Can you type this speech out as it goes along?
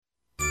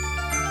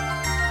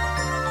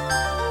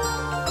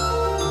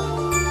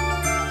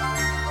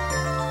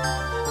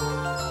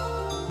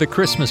The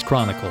Christmas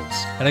Chronicles,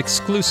 an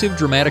exclusive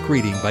dramatic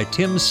reading by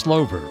Tim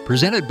Slover,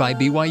 presented by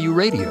BYU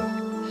Radio.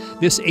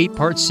 This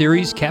 8-part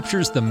series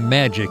captures the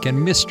magic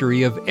and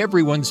mystery of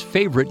everyone's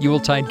favorite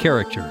Yuletide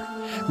character,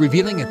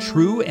 revealing a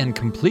true and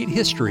complete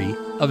history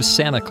of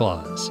Santa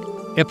Claus.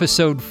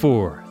 Episode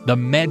 4, The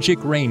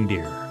Magic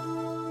Reindeer.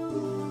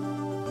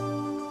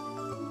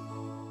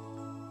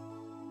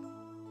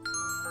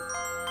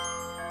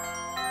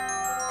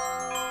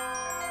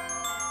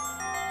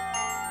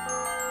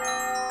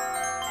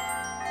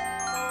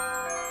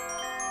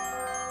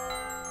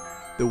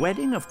 The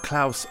wedding of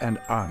Klaus and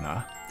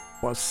Anna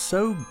was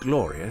so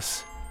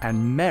glorious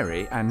and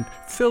merry and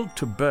filled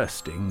to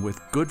bursting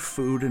with good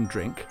food and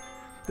drink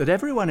that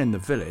everyone in the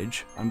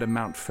village under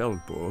Mount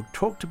Feldburg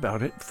talked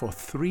about it for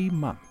 3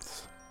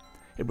 months.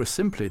 It was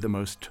simply the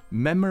most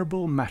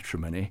memorable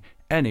matrimony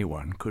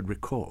anyone could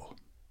recall.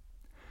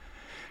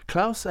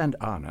 Klaus and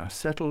Anna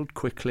settled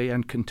quickly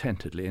and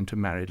contentedly into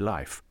married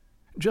life,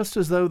 just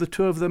as though the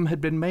two of them had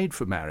been made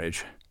for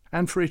marriage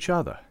and for each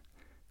other,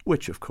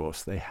 which of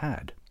course they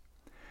had.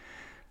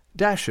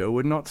 Dasher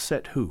would not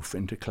set hoof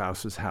into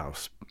Klaus's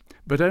house,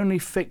 but only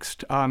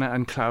fixed Anna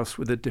and Klaus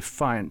with a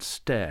defiant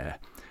stare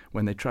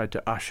when they tried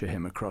to usher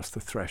him across the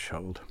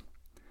threshold.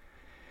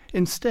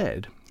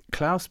 Instead,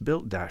 Klaus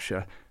built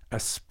Dasher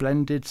a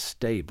splendid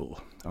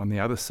stable on the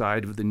other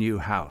side of the new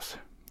house,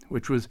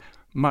 which was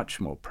much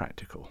more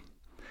practical,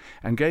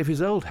 and gave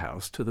his old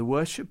house to the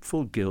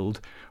worshipful guild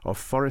of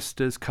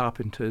foresters,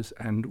 carpenters,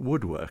 and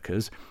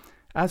woodworkers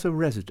as a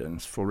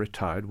residence for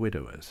retired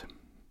widowers.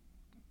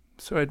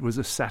 So it was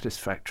a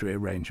satisfactory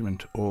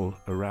arrangement all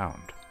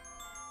around.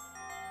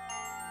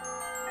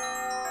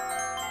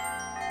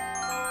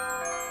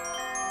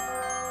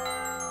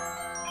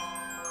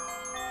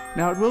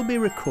 Now it will be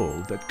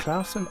recalled that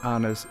Klaus and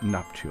Anna's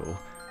nuptial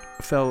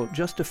fell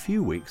just a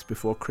few weeks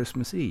before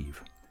Christmas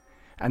Eve,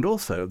 and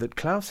also that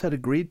Klaus had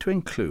agreed to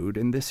include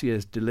in this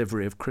year's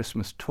delivery of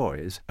Christmas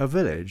toys a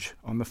village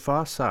on the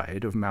far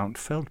side of Mount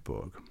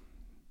Feldburg.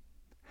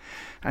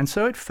 And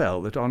so it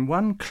fell that on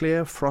one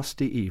clear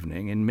frosty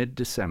evening in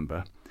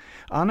mid-December,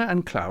 Anna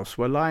and Klaus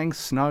were lying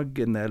snug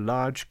in their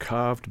large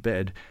carved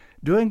bed,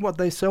 doing what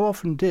they so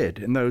often did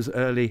in those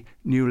early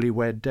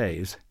newlywed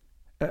days.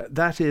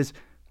 That is,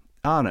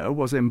 Anna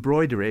was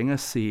embroidering a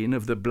scene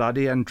of the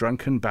bloody and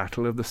drunken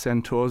battle of the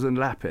centaurs and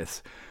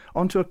Lapiths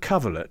onto a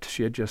coverlet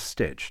she had just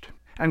stitched,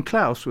 and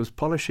Klaus was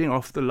polishing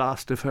off the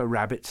last of her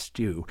rabbit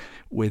stew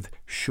with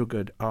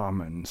sugared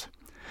almonds.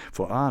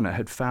 For Anna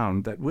had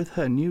found that with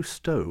her new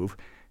stove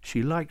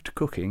she liked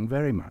cooking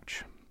very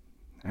much,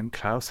 and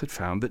Klaus had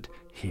found that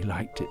he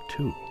liked it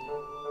too.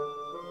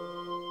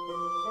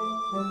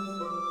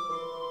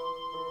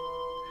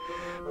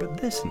 But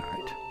this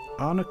night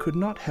Anna could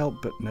not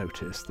help but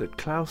notice that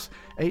Klaus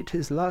ate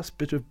his last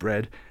bit of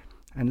bread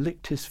and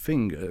licked his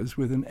fingers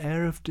with an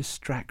air of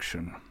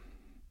distraction.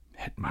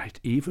 It might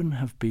even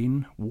have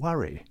been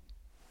worry.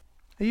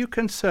 "Are you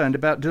concerned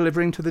about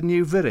delivering to the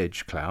new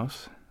village,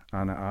 Klaus?"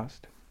 Anna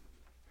asked.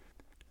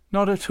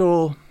 "Not at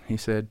all," he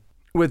said.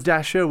 "With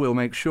Dasher we'll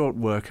make short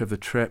work of the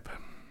trip."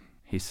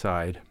 He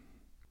sighed.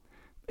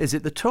 "Is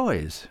it the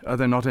toys? Are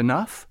there not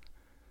enough?"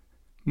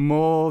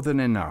 "More than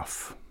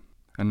enough."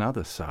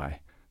 Another sigh,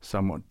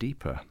 somewhat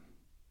deeper.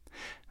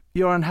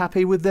 "You're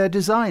unhappy with their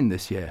design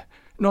this year?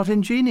 Not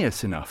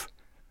ingenious enough?"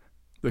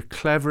 "The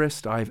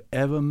cleverest I've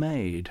ever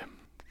made,"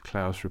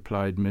 Klaus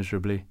replied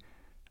miserably.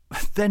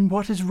 "Then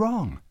what is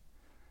wrong?"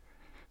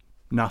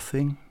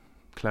 "Nothing,"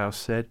 Klaus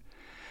said,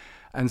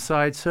 and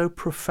sighed so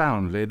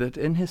profoundly that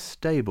in his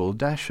stable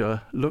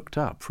Dasher looked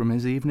up from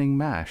his evening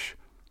mash.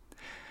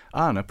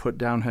 Anna put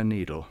down her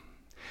needle.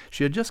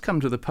 She had just come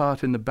to the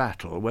part in the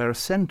battle where a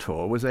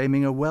centaur was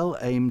aiming a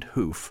well-aimed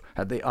hoof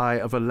at the eye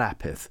of a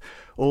Lapith,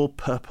 all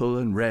purple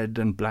and red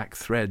and black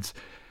threads,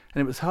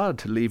 and it was hard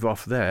to leave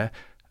off there,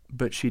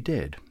 but she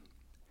did.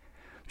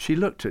 She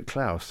looked at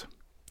Klaus.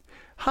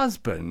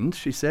 "Husband,"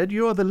 she said,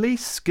 "you are the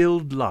least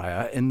skilled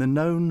liar in the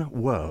known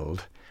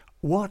world.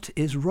 What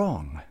is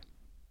wrong?"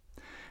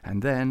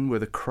 And then,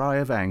 with a cry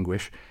of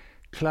anguish,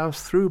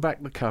 Klaus threw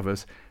back the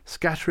covers,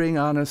 scattering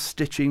Anna's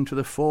stitching to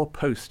the 4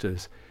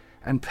 posters,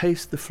 and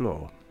paced the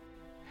floor.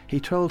 He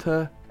told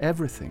her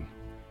everything,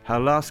 how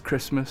last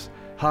Christmas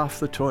half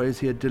the toys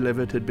he had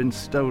delivered had been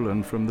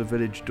stolen from the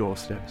village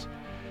doorsteps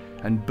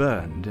and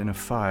burned in a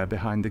fire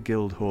behind the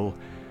guild hall,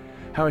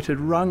 how it had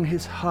wrung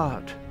his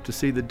heart to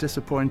see the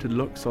disappointed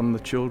looks on the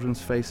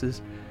children's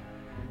faces,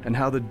 and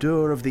how the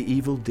doer of the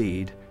evil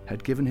deed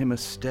had given him a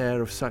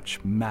stare of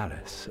such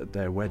malice at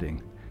their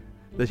wedding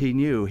that he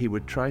knew he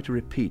would try to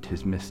repeat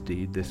his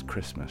misdeed this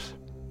Christmas.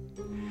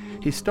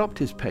 He stopped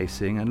his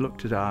pacing and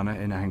looked at Anna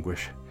in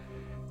anguish.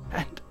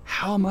 "And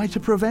how am I to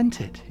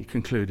prevent it?" he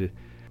concluded.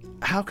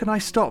 "How can I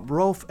stop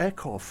Rolf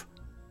Eckhoff?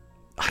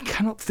 I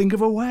cannot think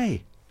of a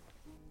way."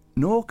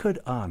 Nor could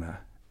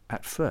Anna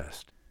at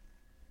first.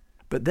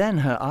 But then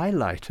her eye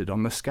lighted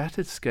on the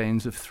scattered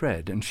skeins of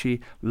thread, and she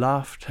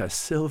laughed her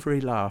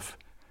silvery laugh.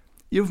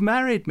 "You've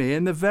married me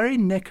in the very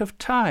nick of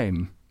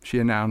time," she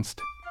announced.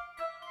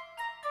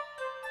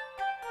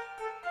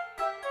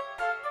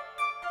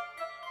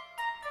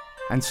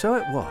 And so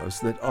it was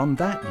that on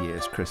that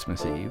year's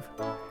Christmas Eve,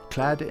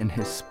 clad in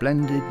his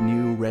splendid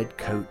new red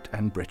coat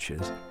and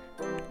breeches,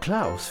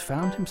 Klaus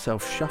found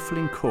himself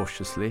shuffling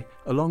cautiously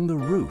along the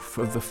roof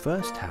of the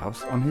first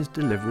house on his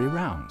delivery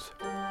rounds.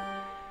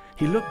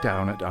 He looked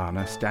down at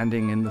Anna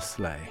standing in the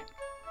sleigh.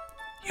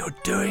 "You're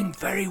doing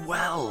very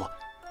well,"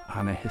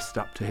 Anna hissed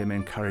up to him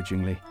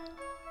encouragingly.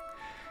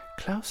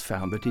 Klaus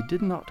found that he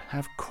did not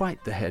have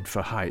quite the head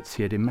for heights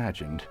he had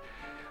imagined,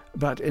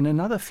 but in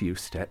another few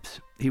steps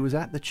he was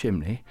at the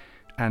chimney,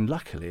 and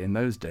luckily in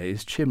those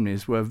days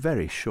chimneys were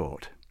very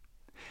short.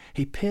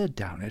 He peered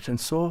down it and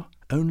saw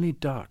only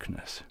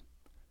darkness.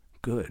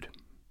 Good.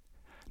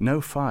 No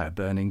fire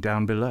burning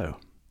down below.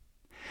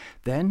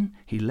 Then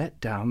he let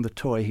down the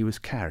toy he was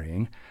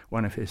carrying,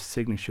 one of his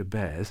signature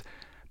bears,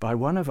 by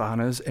one of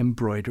Anna's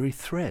embroidery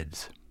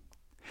threads.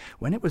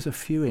 When it was a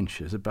few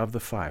inches above the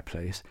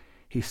fireplace,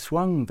 he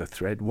swung the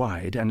thread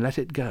wide and let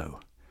it go,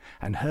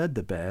 and heard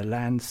the bear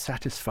land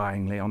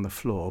satisfyingly on the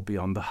floor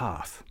beyond the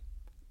hearth.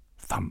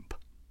 Thump!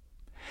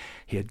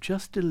 He had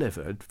just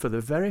delivered, for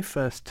the very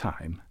first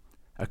time,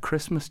 a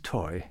Christmas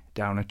toy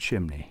down a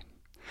chimney,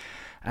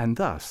 and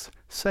thus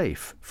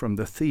safe from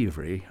the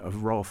thievery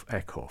of Rolf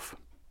Eckhoff.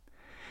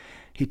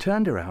 He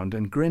turned around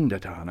and grinned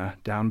at Anna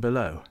down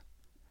below.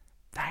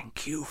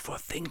 "Thank you for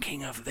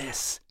thinking of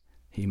this,"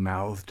 he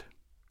mouthed.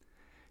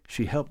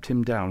 She helped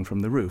him down from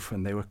the roof,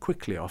 and they were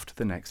quickly off to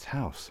the next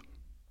house.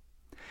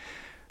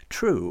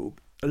 True,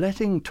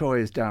 letting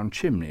toys down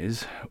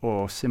chimneys,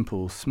 or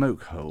simple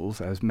smoke holes,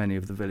 as many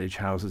of the village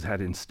houses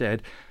had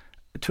instead,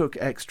 took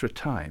extra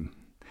time.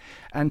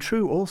 And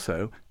true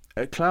also,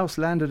 Klaus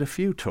landed a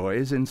few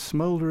toys in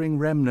smouldering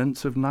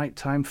remnants of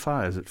nighttime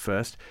fires at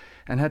first,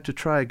 and had to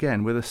try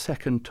again with a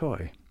second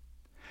toy.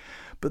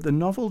 But the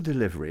novel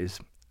deliveries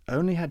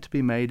only had to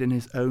be made in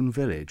his own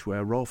village,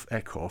 where Rolf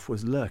Eckhoff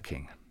was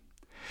lurking.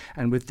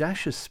 And with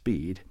Dasher's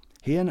speed,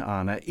 he and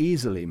Anna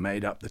easily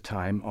made up the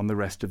time on the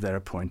rest of their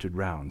appointed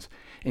rounds,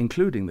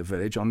 including the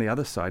village on the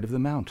other side of the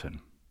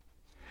mountain.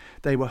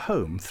 They were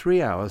home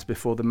 3 hours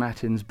before the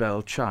matins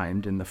bell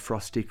chimed in the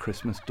frosty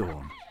Christmas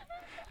dawn,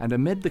 and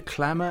amid the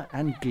clamour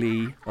and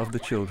glee of the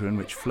children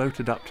which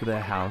floated up to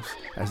their house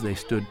as they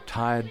stood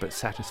tired but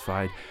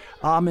satisfied,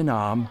 arm in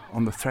arm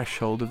on the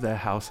threshold of their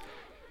house,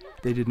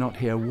 they did not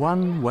hear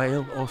one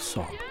wail or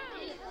sob.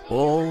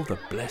 All the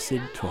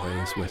blessed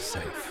toys were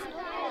safe.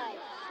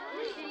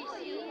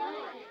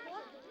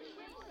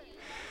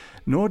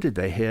 Nor did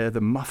they hear the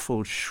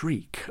muffled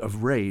shriek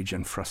of rage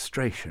and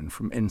frustration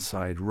from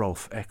inside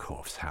Rolf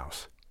Eckhoff's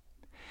house.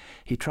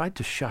 He tried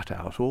to shut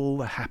out all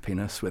the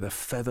happiness with a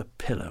feather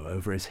pillow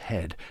over his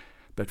head,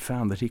 but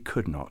found that he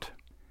could not.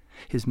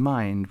 His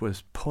mind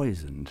was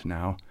poisoned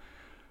now,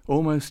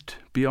 almost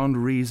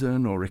beyond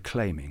reason or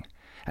reclaiming,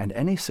 and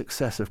any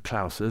success of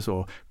Klaus's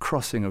or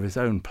crossing of his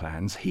own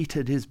plans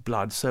heated his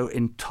blood so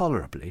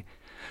intolerably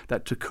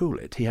that to cool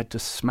it he had to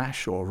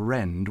smash or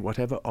rend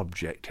whatever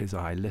object his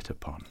eye lit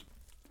upon.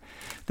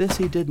 This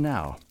he did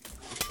now,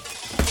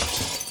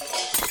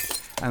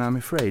 and I'm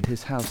afraid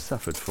his house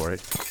suffered for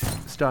it,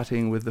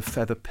 starting with the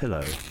feather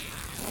pillow,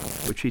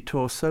 which he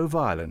tore so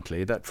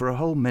violently that for a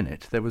whole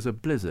minute there was a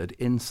blizzard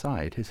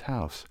inside his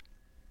house.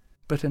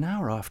 But an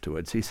hour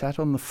afterwards he sat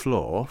on the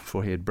floor,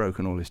 for he had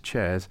broken all his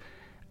chairs,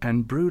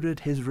 and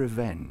brooded his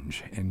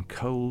revenge in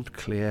cold,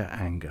 clear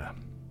anger.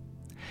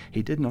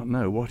 He did not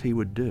know what he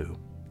would do.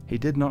 He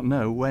did not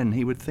know when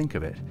he would think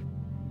of it.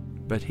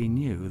 But he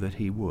knew that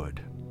he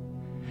would.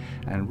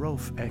 And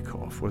Rolf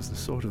Eckhoff was the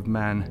sort of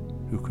man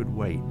who could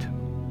wait.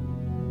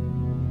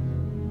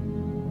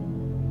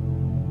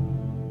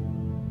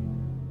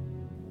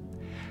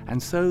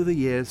 And so the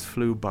years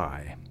flew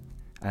by,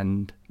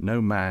 and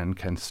no man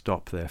can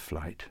stop their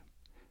flight,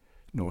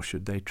 nor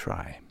should they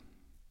try.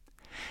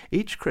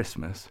 Each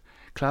Christmas,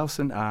 Klaus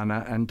and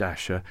Anna and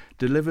Dasher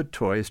delivered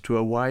toys to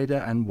a wider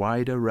and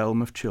wider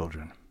realm of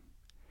children.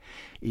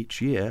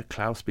 Each year,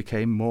 Klaus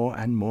became more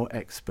and more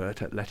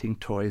expert at letting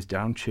toys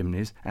down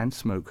chimneys and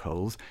smoke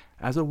holes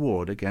as a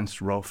ward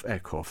against Rolf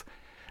Eckhoff,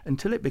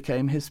 until it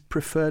became his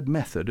preferred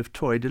method of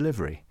toy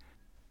delivery,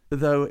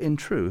 though in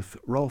truth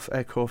Rolf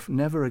Eckhoff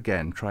never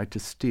again tried to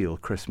steal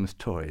Christmas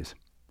toys.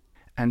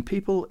 And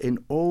people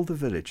in all the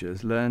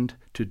villages learned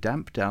to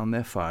damp down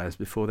their fires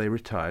before they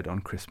retired on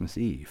Christmas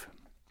Eve.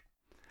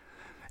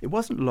 It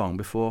wasn't long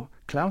before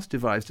Klaus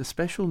devised a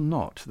special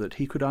knot that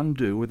he could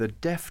undo with a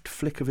deft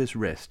flick of his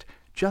wrist,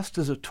 just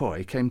as a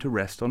toy came to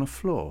rest on a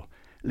floor,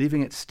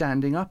 leaving it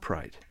standing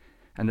upright,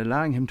 and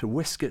allowing him to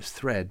whisk its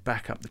thread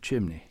back up the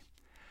chimney.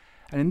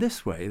 And in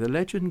this way the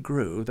legend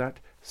grew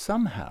that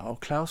somehow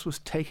Klaus was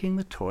taking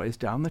the toys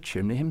down the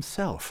chimney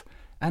himself,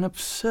 an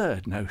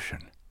absurd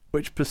notion,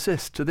 which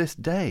persists to this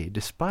day,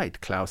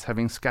 despite Klaus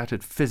having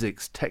scattered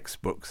physics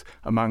textbooks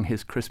among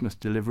his Christmas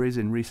deliveries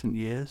in recent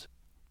years.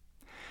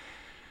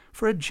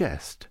 For a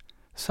jest,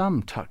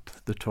 some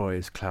tucked the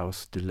toys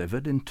Klaus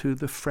delivered into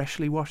the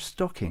freshly washed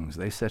stockings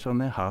they set on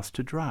their hearths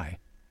to dry,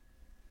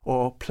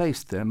 or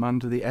placed them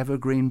under the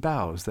evergreen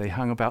boughs they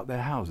hung about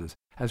their houses,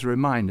 as a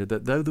reminder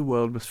that though the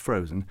world was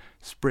frozen,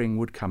 spring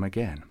would come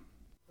again.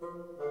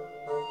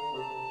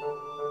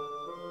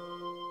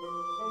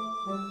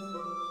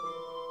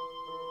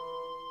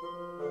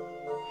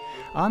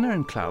 Anna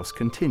and Klaus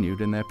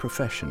continued in their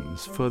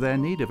professions, for their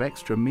need of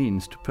extra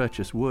means to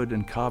purchase wood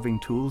and carving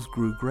tools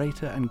grew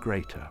greater and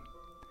greater.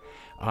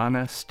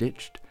 Anna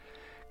stitched,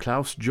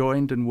 Klaus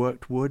joined and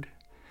worked wood.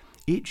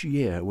 Each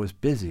year was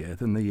busier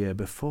than the year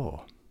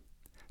before.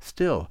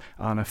 Still,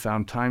 Anna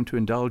found time to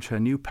indulge her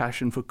new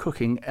passion for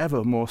cooking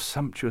ever more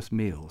sumptuous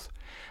meals,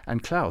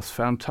 and Klaus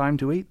found time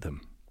to eat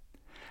them.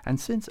 And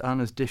since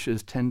Anna's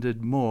dishes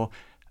tended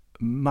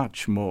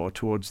much more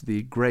towards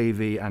the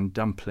gravy and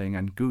dumpling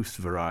and goose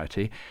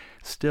variety,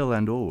 still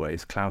and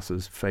always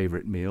Klaus's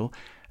favourite meal,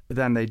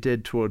 than they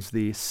did towards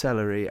the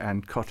celery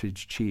and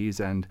cottage cheese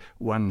and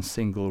one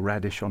single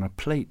radish on a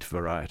plate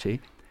variety,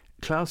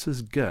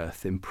 Klaus's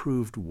girth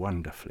improved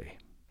wonderfully.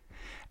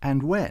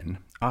 And when,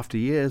 after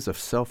years of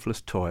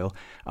selfless toil,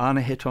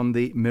 Anna hit on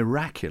the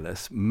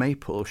miraculous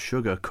maple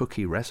sugar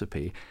cookie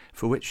recipe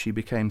for which she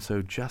became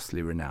so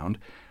justly renowned,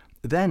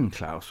 then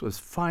Klaus was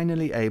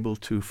finally able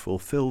to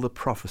fulfill the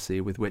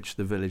prophecy with which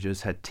the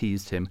villagers had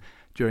teased him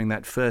during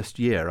that first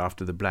year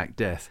after the Black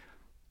Death.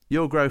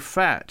 "You'll grow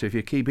fat if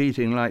you keep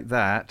eating like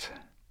that."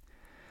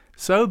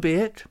 "So be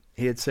it,"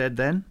 he had said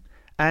then,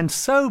 "and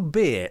so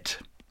be it,"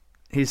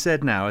 he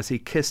said now as he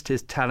kissed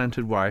his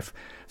talented wife.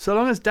 "So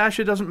long as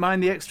Dasher doesn't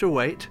mind the extra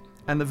weight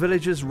and the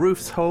villagers'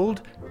 roofs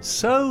hold,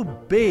 so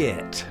be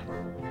it."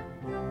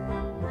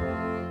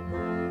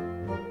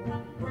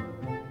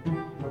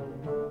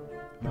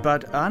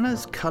 But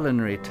Anna's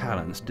culinary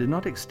talents did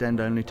not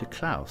extend only to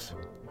Klaus.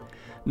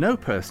 No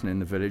person in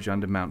the village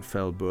under Mount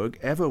Feldburg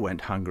ever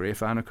went hungry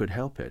if Anna could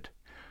help it.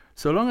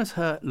 So long as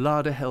her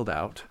larder held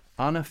out,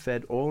 Anna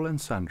fed all and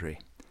sundry,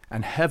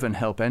 and heaven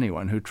help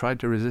anyone who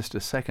tried to resist a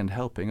second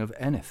helping of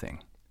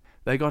anything.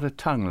 They got a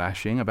tongue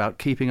lashing about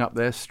keeping up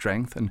their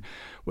strength, and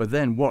were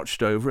then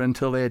watched over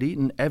until they had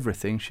eaten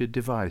everything she had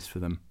devised for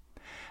them.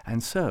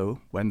 And so,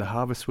 when the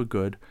harvests were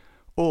good,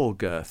 all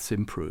girths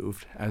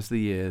improved as the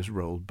years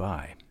rolled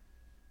by.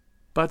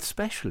 But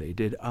specially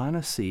did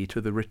Anna see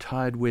to the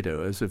retired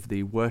widowers of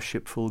the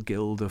worshipful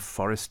guild of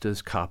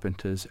foresters,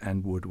 carpenters,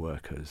 and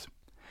woodworkers.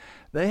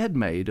 They had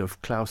made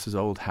of Klaus's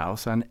old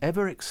house an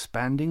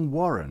ever-expanding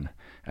warren,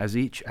 as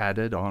each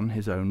added on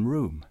his own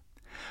room.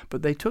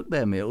 But they took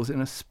their meals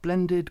in a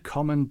splendid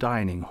common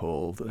dining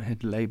hall that they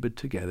had laboured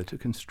together to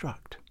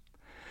construct.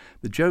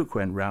 The joke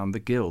went round the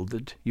guild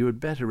that you had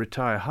better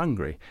retire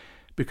hungry,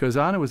 because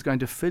Anna was going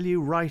to fill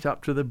you right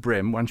up to the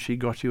brim once she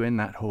got you in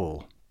that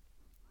hall.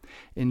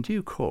 In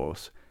due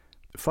course,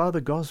 Father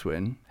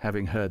Goswin,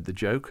 having heard the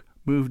joke,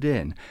 moved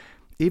in,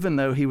 even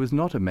though he was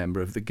not a member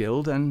of the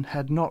guild and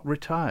had not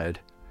retired.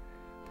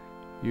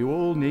 "You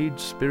all need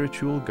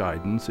spiritual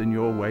guidance in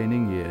your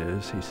waning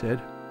years," he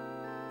said.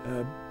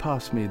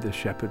 Pass me the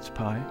shepherd's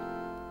pie."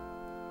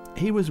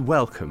 He was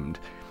welcomed,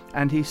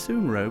 and he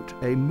soon wrote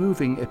a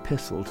moving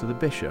epistle to the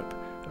bishop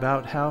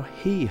about how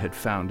he had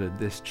founded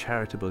this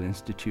charitable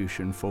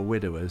institution for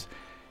widowers,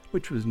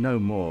 which was no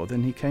more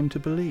than he came to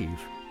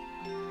believe.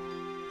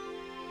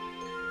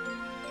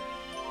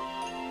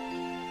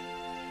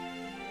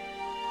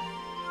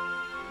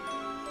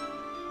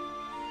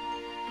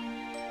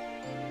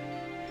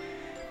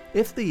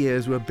 If the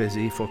years were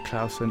busy for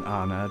Klaus and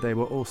Anna, they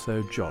were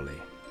also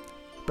jolly.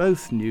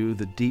 Both knew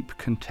the deep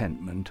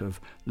contentment of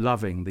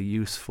loving the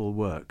useful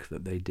work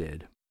that they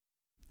did.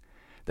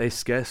 They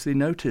scarcely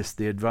noticed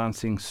the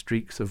advancing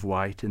streaks of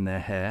white in their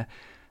hair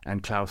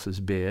and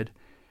Klaus's beard,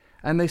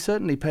 and they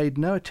certainly paid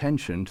no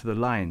attention to the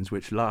lines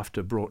which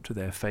laughter brought to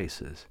their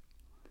faces.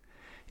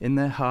 In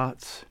their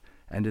hearts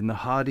and in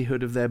the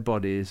hardihood of their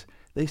bodies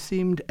they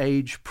seemed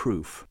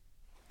age-proof.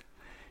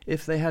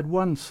 If they had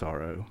one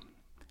sorrow,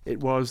 it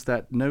was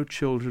that no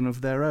children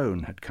of their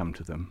own had come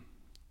to them.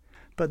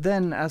 But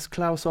then, as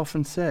Klaus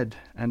often said,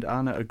 and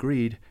Anna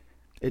agreed,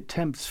 it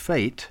tempts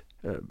fate,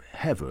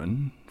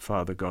 heaven,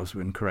 Father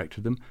Goswin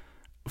corrected them,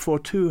 for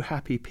two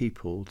happy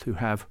people to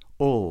have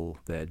all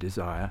their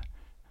desire,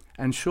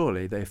 and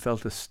surely they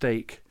felt a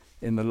stake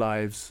in the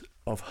lives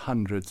of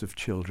hundreds of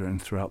children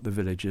throughout the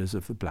villages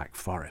of the Black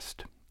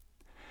Forest.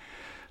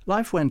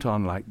 Life went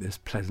on like this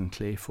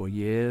pleasantly for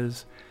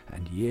years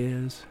and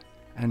years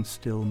and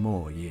still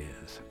more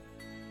years.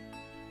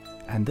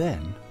 And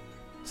then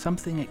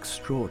something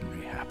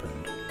extraordinary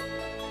happened.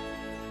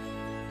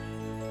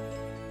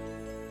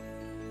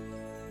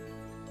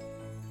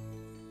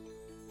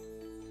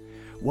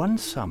 One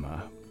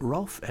summer,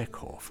 Rolf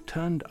Eckhoff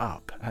turned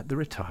up at the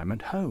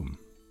retirement home.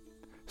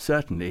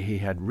 Certainly he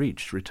had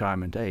reached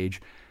retirement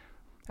age,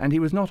 and he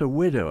was not a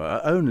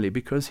widower only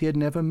because he had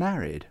never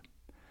married.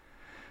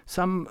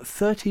 Some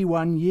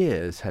 31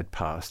 years had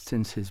passed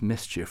since his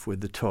mischief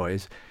with the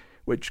toys,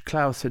 which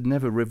Klaus had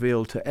never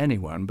revealed to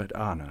anyone but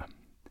Anna,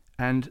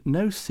 and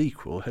no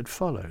sequel had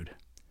followed.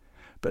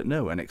 But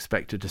no one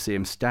expected to see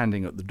him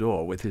standing at the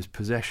door with his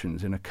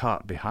possessions in a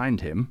cart behind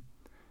him.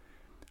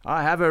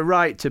 "I have a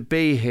right to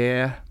be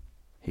here,"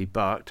 he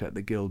barked at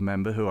the guild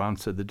member who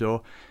answered the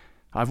door.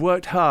 "I've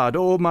worked hard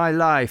all my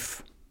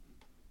life."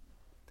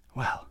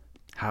 Well,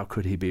 how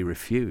could he be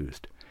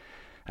refused?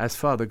 As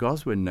Father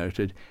Goswin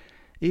noted,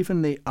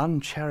 even the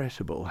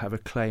uncharitable have a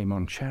claim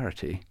on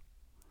charity.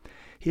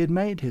 He had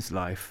made his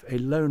life a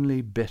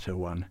lonely, bitter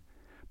one,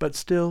 but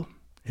still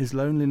his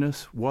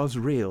loneliness was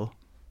real.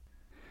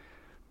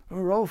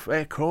 "Rolf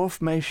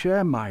Eckhoff may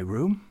share my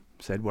room,"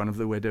 said one of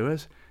the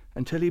widowers,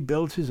 "until he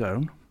builds his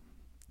own,"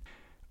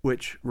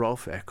 which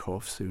Rolf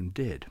Eckhoff soon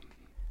did.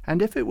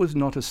 And if it was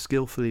not as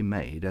skilfully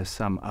made as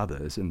some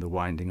others in the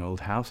winding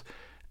old house,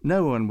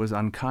 no one was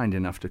unkind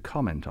enough to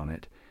comment on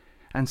it,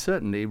 and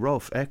certainly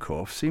Rolf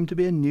Eckhoff seemed to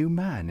be a new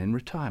man in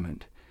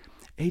retirement.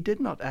 He did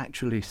not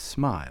actually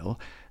smile,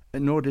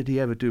 nor did he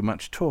ever do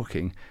much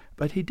talking,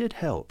 but he did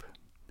help.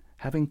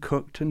 Having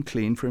cooked and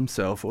cleaned for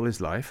himself all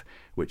his life,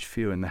 which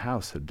few in the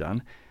house had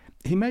done,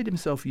 he made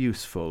himself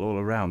useful all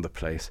around the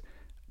place,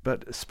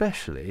 but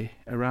especially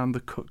around the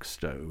cook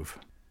stove.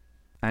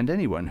 And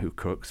anyone who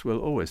cooks will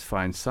always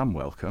find some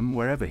welcome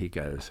wherever he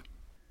goes.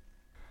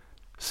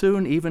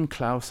 Soon even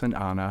Klaus and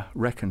Anna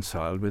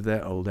reconciled with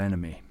their old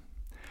enemy,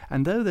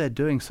 and though their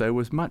doing so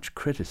was much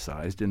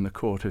criticized in the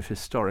court of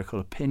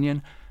historical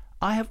opinion,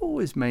 I have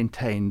always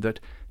maintained that,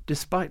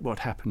 despite what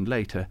happened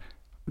later,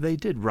 they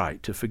did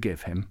right to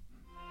forgive him.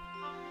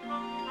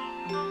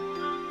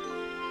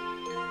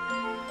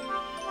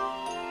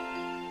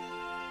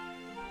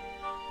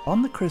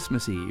 On the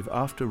Christmas Eve,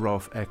 after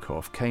Rolf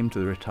Eckhoff came to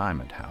the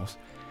retirement house,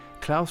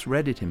 Klaus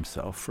readied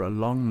himself for a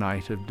long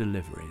night of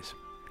deliveries.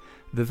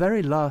 The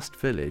very last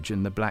village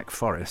in the Black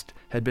Forest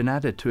had been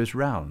added to his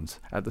rounds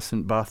at the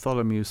St.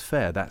 Bartholomew's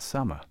Fair that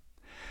summer,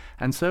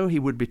 and so he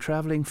would be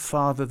travelling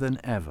farther than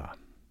ever.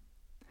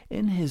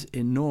 In his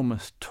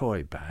enormous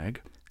toy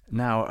bag,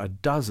 now a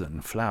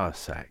dozen flour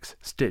sacks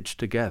stitched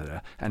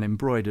together and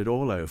embroidered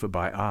all over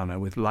by Anna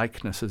with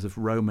likenesses of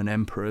Roman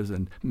emperors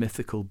and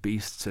mythical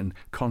beasts and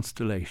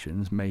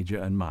constellations, major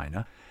and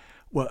minor,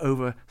 were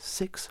over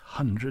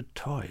 600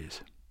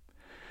 toys.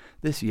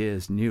 This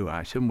year's new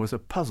item was a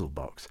puzzle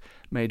box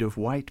made of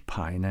white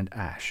pine and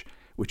ash,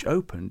 which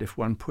opened if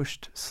one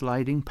pushed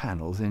sliding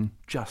panels in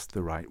just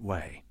the right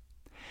way.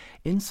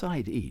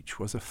 Inside each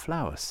was a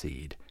flower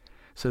seed,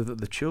 so that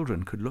the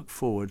children could look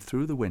forward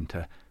through the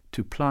winter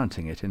to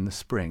planting it in the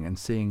spring and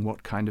seeing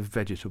what kind of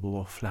vegetable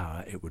or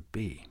flower it would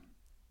be.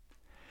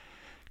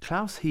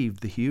 Klaus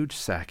heaved the huge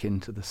sack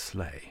into the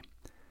sleigh.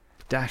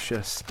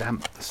 Dasher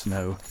stamped the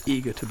snow,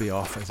 eager to be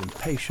off, as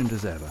impatient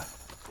as ever.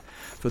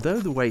 For though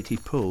the weight he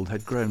pulled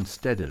had grown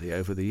steadily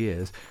over the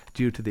years,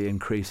 due to the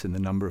increase in the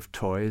number of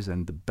toys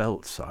and the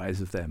belt size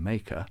of their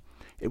maker,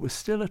 it was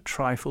still a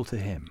trifle to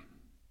him.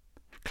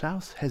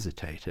 Klaus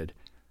hesitated.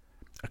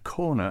 A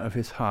corner of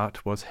his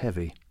heart was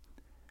heavy.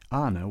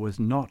 Anna was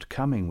not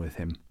coming with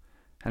him,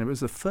 and it was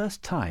the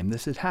first time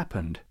this had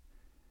happened.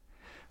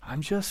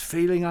 "I'm just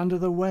feeling under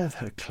the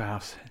weather,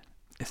 Klaus.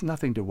 It's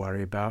nothing to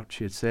worry about,"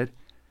 she had said.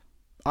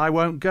 "I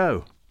won't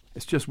go.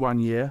 It's just 1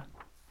 year."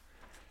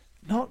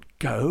 "Not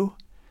go?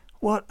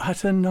 What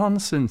utter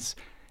nonsense!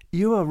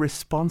 You are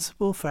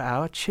responsible for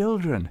our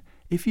children.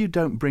 If you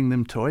don't bring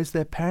them toys,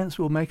 their parents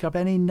will make up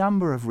any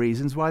number of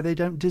reasons why they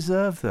don't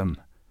deserve them."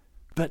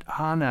 "But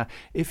Anna,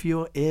 if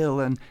you're ill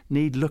and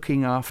need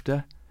looking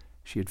after—"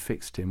 She had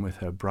fixed him with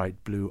her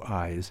bright blue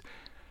eyes.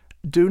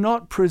 "Do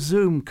not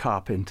presume,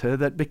 carpenter,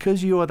 that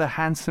because you are the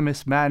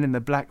handsomest man in the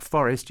Black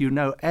Forest you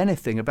know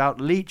anything about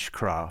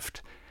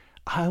leechcraft.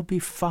 I'll be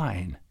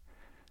fine.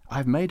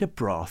 I've made a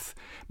broth.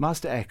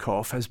 Master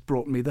Eckhoff has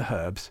brought me the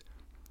herbs."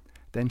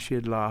 Then she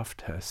had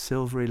laughed, her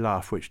silvery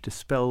laugh which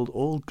dispelled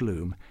all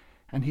gloom,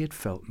 and he had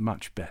felt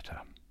much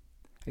better,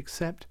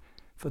 except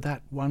for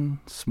that one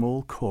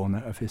small corner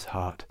of his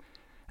heart,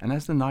 and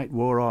as the night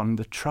wore on,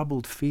 the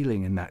troubled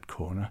feeling in that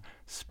corner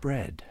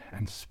spread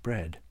and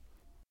spread.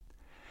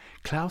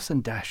 Klaus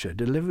and Dasher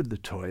delivered the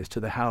toys to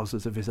the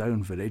houses of his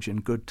own village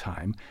in good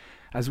time,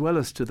 as well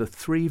as to the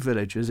 3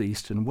 villages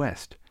east and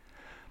west.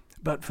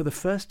 But for the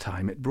first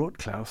time it brought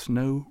Klaus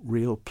no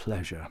real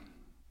pleasure.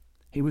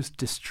 He was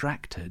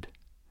distracted.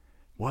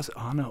 Was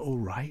Anna all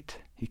right?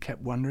 He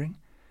kept wondering.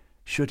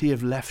 Should he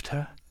have left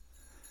her?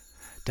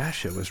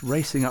 Dasher was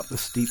racing up the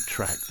steep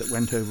track that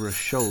went over a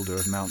shoulder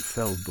of Mount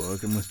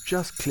Feldberg and was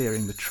just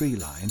clearing the tree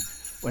line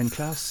when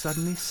Klaus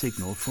suddenly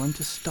signalled for him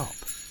to stop.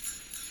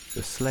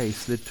 The sleigh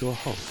slid to a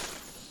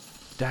halt.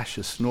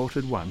 Dasher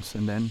snorted once,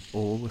 and then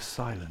all was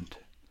silent.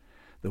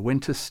 The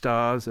winter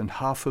stars and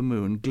half a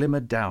moon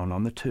glimmered down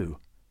on the two.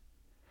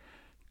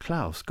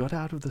 Klaus got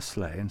out of the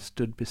sleigh and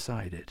stood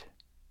beside it.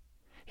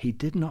 He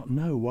did not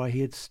know why he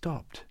had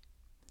stopped.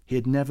 He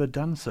had never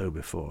done so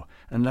before,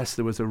 unless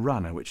there was a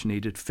runner which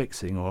needed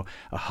fixing or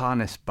a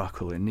harness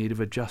buckle in need of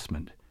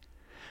adjustment.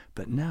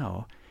 But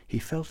now he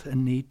felt a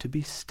need to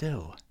be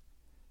still,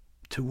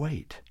 to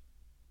wait.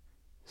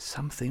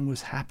 Something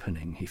was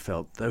happening, he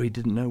felt, though he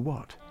didn't know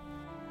what.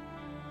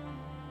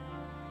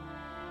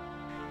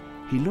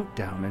 He looked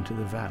down into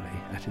the valley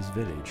at his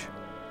village.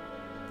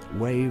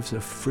 Waves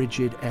of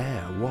frigid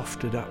air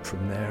wafted up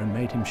from there and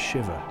made him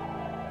shiver.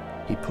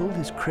 He pulled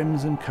his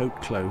crimson coat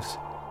close,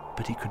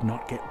 but he could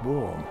not get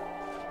warm.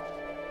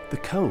 The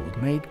cold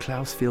made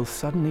Klaus feel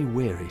suddenly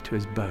weary to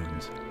his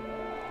bones.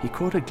 He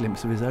caught a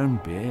glimpse of his own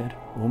beard,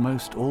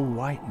 almost all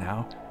white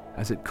now,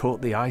 as it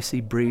caught the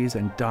icy breeze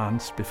and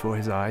danced before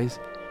his eyes.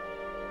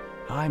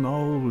 I'm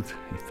old,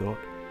 he thought,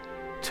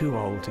 too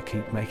old to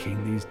keep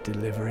making these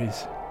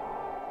deliveries.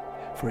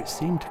 For it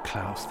seemed to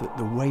Klaus that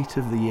the weight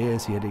of the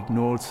years he had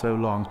ignored so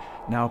long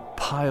now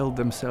piled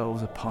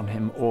themselves upon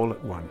him all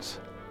at once.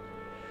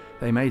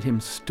 They made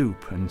him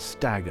stoop and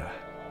stagger.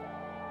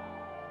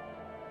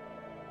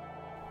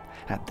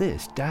 At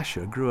this,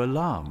 Dasher grew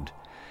alarmed.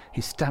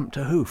 He stamped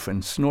a hoof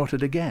and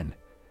snorted again.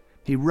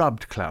 He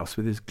rubbed Klaus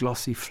with his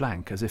glossy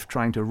flank as if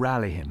trying to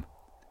rally him.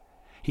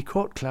 He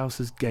caught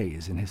Klaus's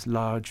gaze in his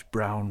large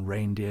brown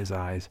reindeer's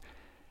eyes,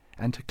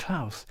 and to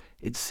Klaus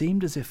it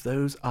seemed as if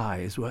those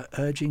eyes were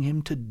urging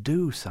him to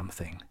do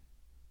something.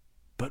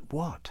 But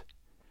what?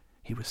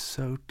 He was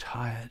so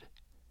tired.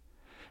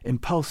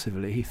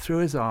 Impulsively he threw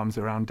his arms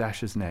around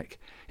Dasher's neck,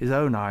 his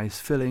own eyes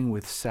filling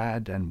with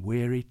sad and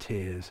weary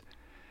tears.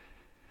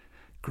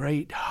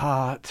 "Great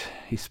heart,"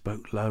 he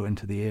spoke low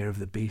into the ear of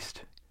the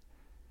beast,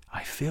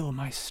 "I feel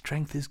my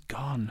strength is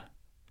gone.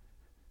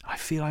 I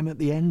feel I'm at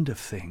the end of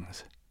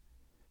things.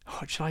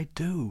 What shall I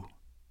do?"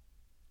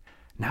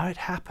 Now it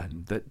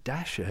happened that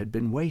Dasher had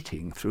been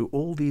waiting through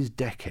all these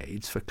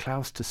decades for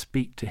Klaus to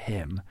speak to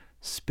him,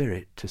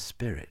 spirit to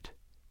spirit.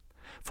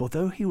 For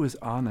though he was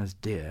Anna's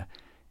deer,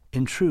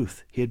 in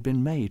truth he had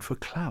been made for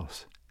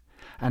Klaus.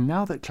 And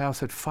now that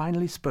Klaus had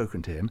finally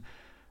spoken to him,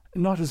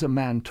 not as a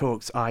man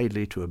talks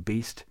idly to a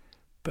beast,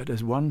 but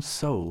as one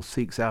soul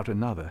seeks out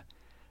another,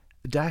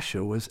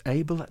 Dasher was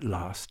able at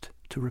last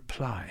to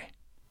reply.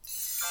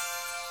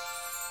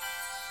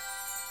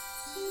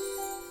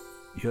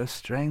 "Your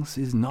strength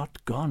is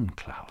not gone,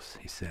 Klaus,"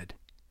 he said.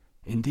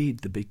 "Indeed,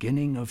 the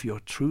beginning of your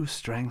true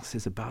strength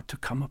is about to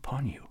come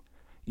upon you.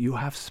 You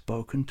have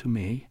spoken to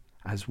me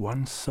as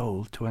one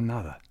soul to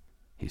another,"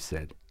 he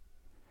said.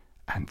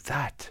 "And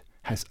that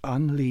has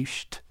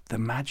unleashed the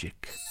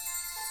magic."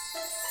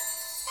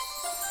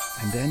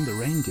 And then the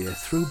reindeer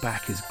threw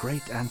back his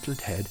great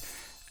antlered head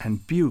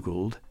and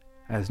bugled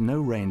as no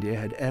reindeer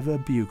had ever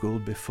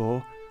bugled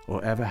before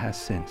or ever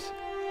has since.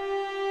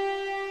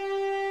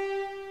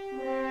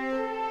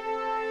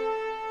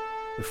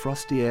 The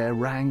frosty air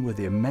rang with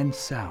the immense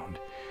sound.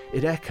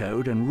 It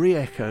echoed and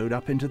re-echoed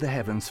up into the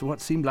heavens for what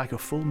seemed like a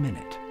full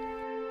minute.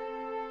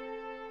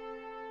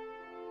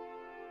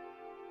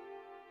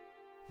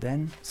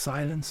 Then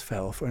silence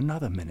fell for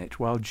another minute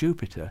while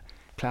Jupiter,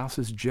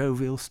 Klaus's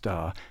jovial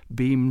star,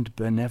 beamed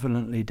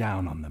benevolently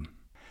down on them.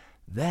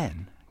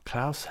 Then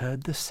Klaus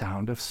heard the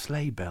sound of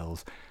sleigh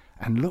bells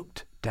and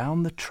looked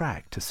down the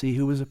track to see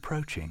who was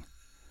approaching.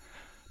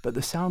 But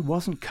the sound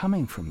wasn't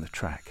coming from the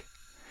track.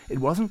 It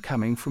wasn't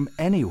coming from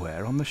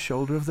anywhere on the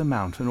shoulder of the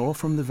mountain or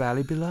from the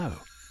valley below.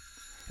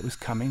 It was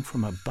coming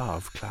from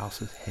above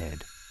Klaus's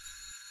head.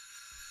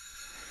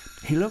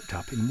 He looked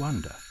up in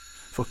wonder,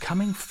 for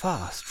coming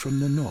fast from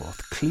the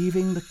north,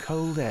 cleaving the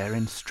cold air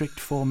in strict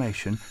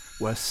formation,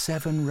 were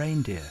 7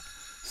 reindeer,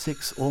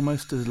 6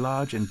 almost as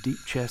large and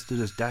deep-chested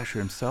as Dasher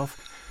himself,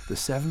 the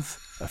 7th,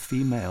 a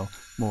female,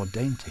 more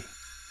dainty.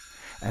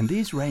 And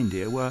these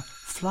reindeer were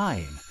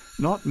flying,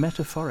 not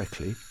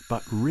metaphorically,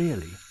 but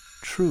really,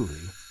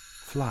 truly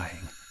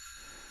flying.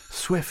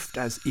 Swift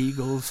as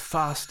eagles,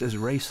 fast as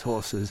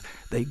racehorses,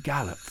 they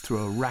galloped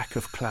through a rack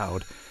of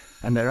cloud,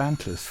 and their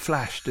antlers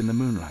flashed in the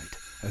moonlight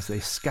as they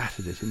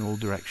scattered it in all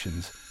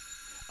directions.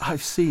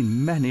 "I've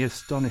seen many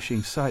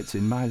astonishing sights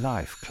in my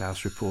life,"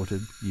 Klaus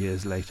reported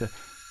years later,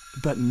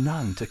 "but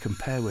none to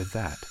compare with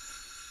that.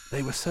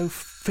 They were so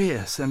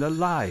fierce and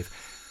alive,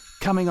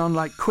 coming on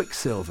like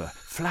quicksilver,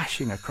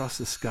 flashing across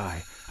the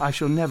sky. I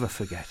shall never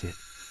forget it.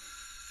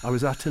 I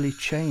was utterly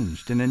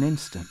changed in an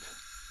instant."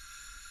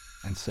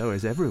 And so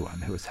is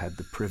everyone who has had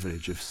the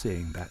privilege of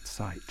seeing that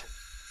sight.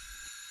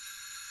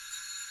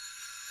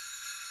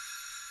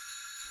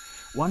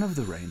 One of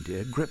the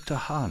reindeer gripped a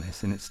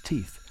harness in its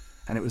teeth,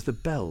 and it was the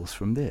bells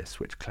from this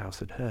which Klaus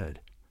had heard.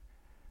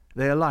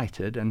 They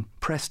alighted and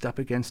pressed up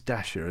against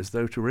Dasher as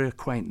though to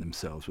reacquaint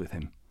themselves with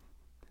him.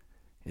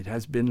 "It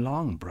has been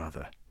long,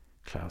 brother,"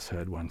 Klaus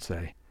heard one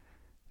say.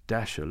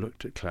 Dasher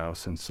looked at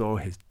Klaus and saw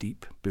his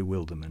deep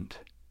bewilderment.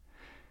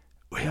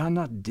 "We are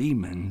not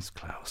demons,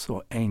 Klaus,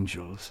 or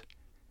angels.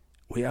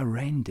 We are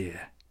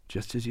reindeer,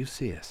 just as you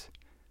see us.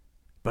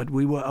 But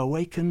we were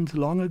awakened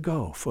long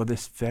ago for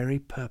this very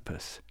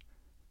purpose,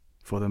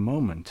 for the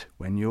moment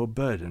when your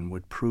burden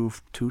would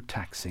prove too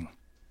taxing.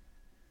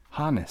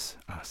 Harness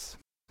us."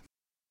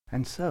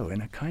 And so,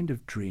 in a kind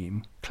of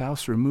dream,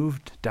 Klaus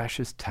removed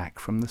Dasher's tack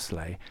from the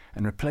sleigh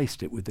and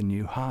replaced it with the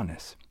new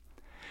harness.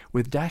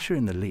 With Dasher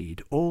in the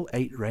lead, all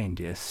 8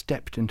 reindeer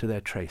stepped into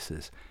their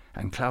traces,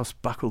 and Klaus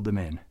buckled them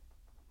in.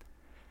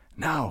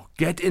 "Now,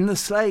 get in the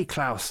sleigh,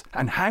 Klaus,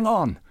 and hang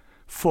on,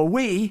 for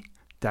we,"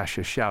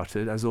 Dasher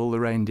shouted as all the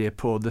reindeer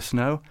poured the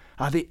snow,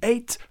 "are the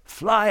 8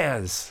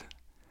 flyers."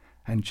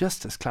 And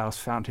just as Klaus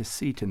found his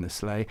seat in the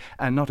sleigh,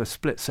 and not a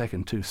split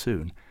second too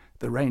soon,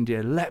 the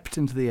reindeer leapt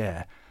into the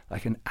air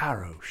like an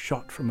arrow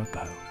shot from a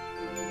bow.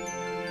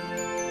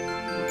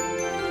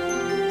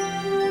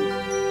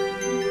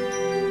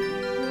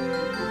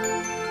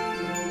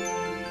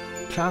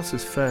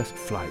 Klaus's first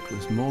flight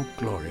was more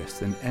glorious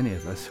than any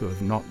of us who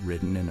have not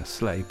ridden in a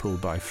sleigh pulled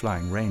by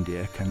flying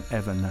reindeer can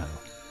ever know.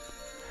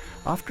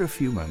 After a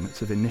few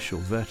moments of initial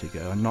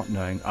vertigo and not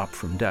knowing up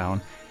from down,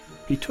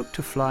 he took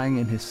to flying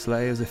in his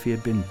sleigh as if he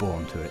had been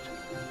born to it,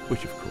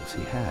 which of course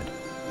he had.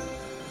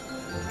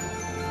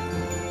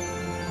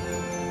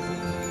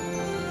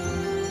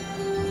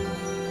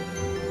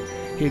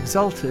 He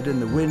exulted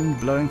in the wind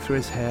blowing through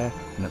his hair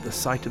and at the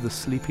sight of the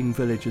sleeping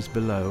villagers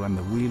below and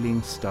the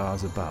wheeling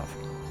stars above.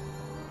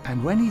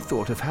 And when he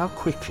thought of how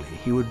quickly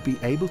he would be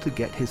able to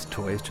get his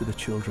toys to the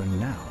children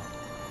now,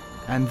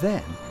 and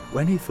then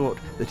when he thought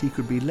that he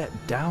could be let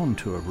down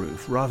to a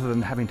roof rather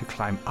than having to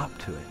climb up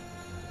to it,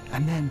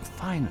 and then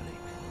finally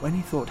when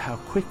he thought how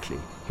quickly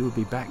he would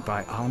be back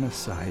by Anna's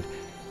side,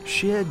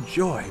 sheer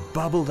joy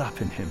bubbled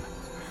up in him.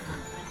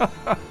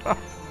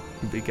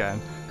 He began,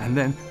 and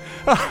then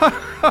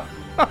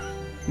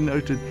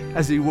noted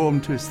as he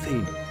warmed to his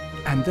theme,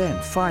 and then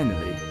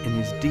finally in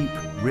his deep,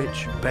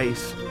 rich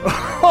bass,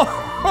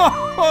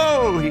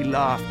 he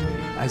laughed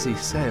as he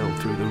sailed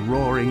through the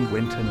roaring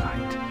winter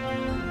night.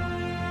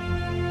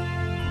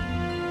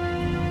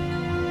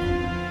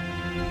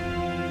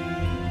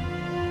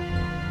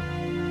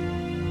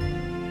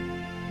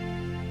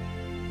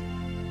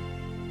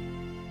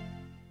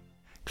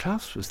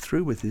 Klaus was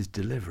through with his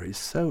deliveries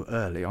so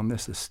early on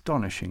this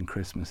astonishing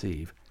Christmas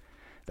Eve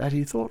that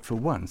he thought for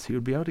once he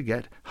would be able to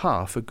get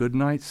half a good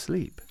night's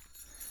sleep.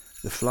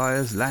 The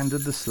flyers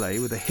landed the sleigh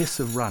with a hiss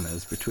of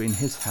runners between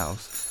his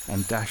house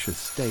and Dasher's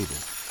stable.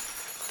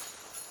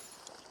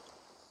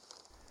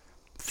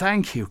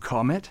 "Thank you,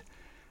 Comet.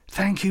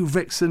 Thank you,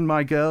 Vixen,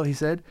 my girl," he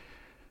said.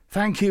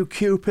 "Thank you,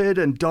 Cupid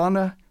and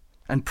Donner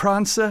and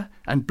Prancer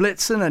and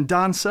Blitzen and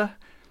Dancer."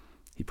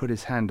 He put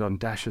his hand on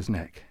Dasher's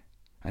neck.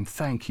 "And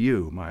thank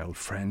you, my old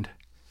friend.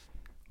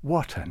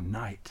 What a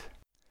night."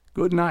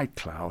 "Good night,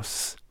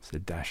 Klaus,"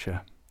 said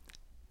Dasher.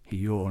 He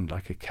yawned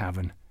like a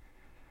cavern.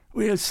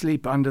 "We'll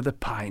sleep under the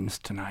pines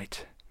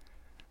tonight.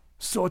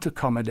 Sort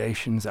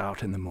accommodations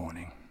out in the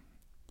morning."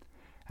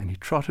 And he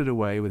trotted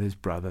away with his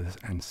brothers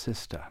and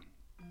sister.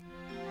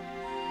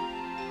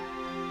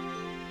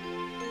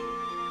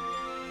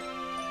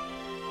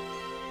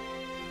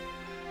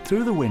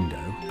 Through the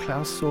window,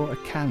 Klaus saw a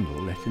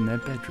candle lit in their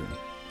bedroom.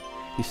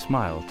 He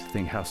smiled to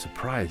think how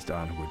surprised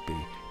Anna would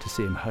be to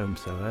see him home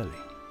so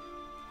early.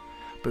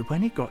 But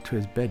when he got to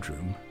his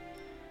bedroom,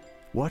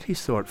 what he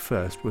saw at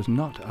first was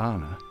not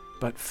Anna,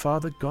 but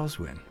Father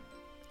Goswin.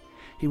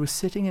 He was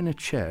sitting in a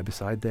chair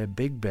beside their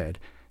big bed,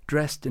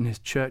 dressed in his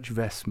church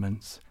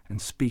vestments and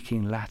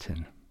speaking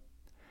Latin.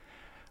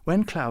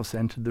 When Klaus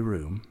entered the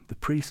room, the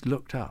priest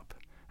looked up,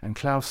 and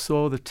Klaus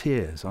saw the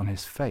tears on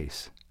his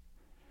face.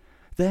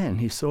 Then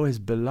he saw his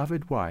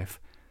beloved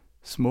wife,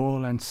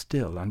 small and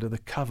still under the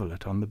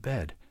coverlet on the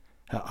bed,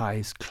 her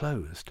eyes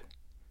closed.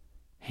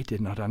 He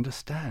did not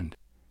understand.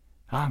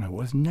 Anna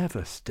was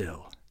never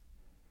still.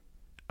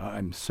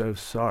 "I'm so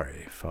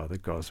sorry," Father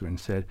Goswin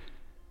said.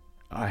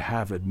 "I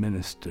have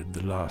administered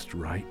the last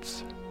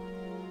rites."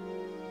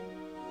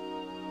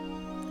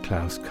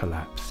 Klaus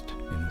collapsed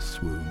in a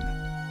swoon.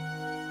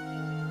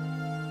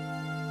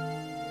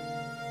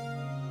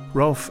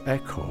 Rolf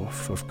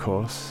Eckhoff, of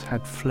course,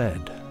 had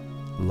fled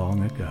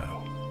long ago.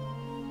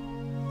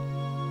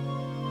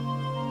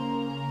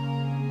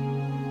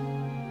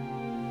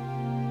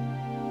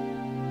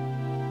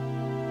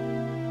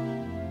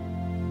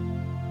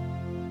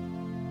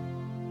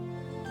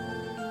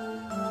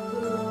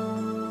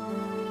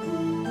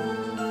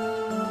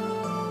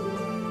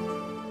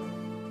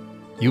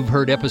 You've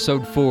heard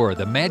Episode 4,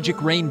 The Magic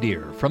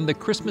Reindeer, from the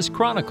Christmas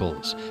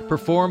Chronicles,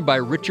 performed by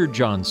Richard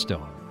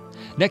Johnstone.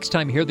 Next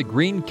time, hear the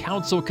Green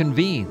Council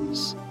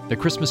convenes. The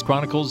Christmas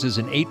Chronicles is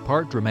an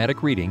 8-part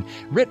dramatic reading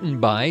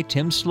written by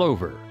Tim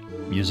Slover.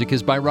 Music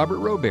is by Robert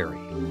Roberry.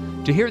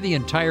 To hear the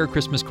entire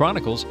Christmas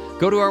Chronicles,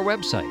 go to our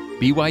website,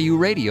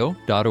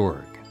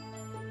 byuradio.org.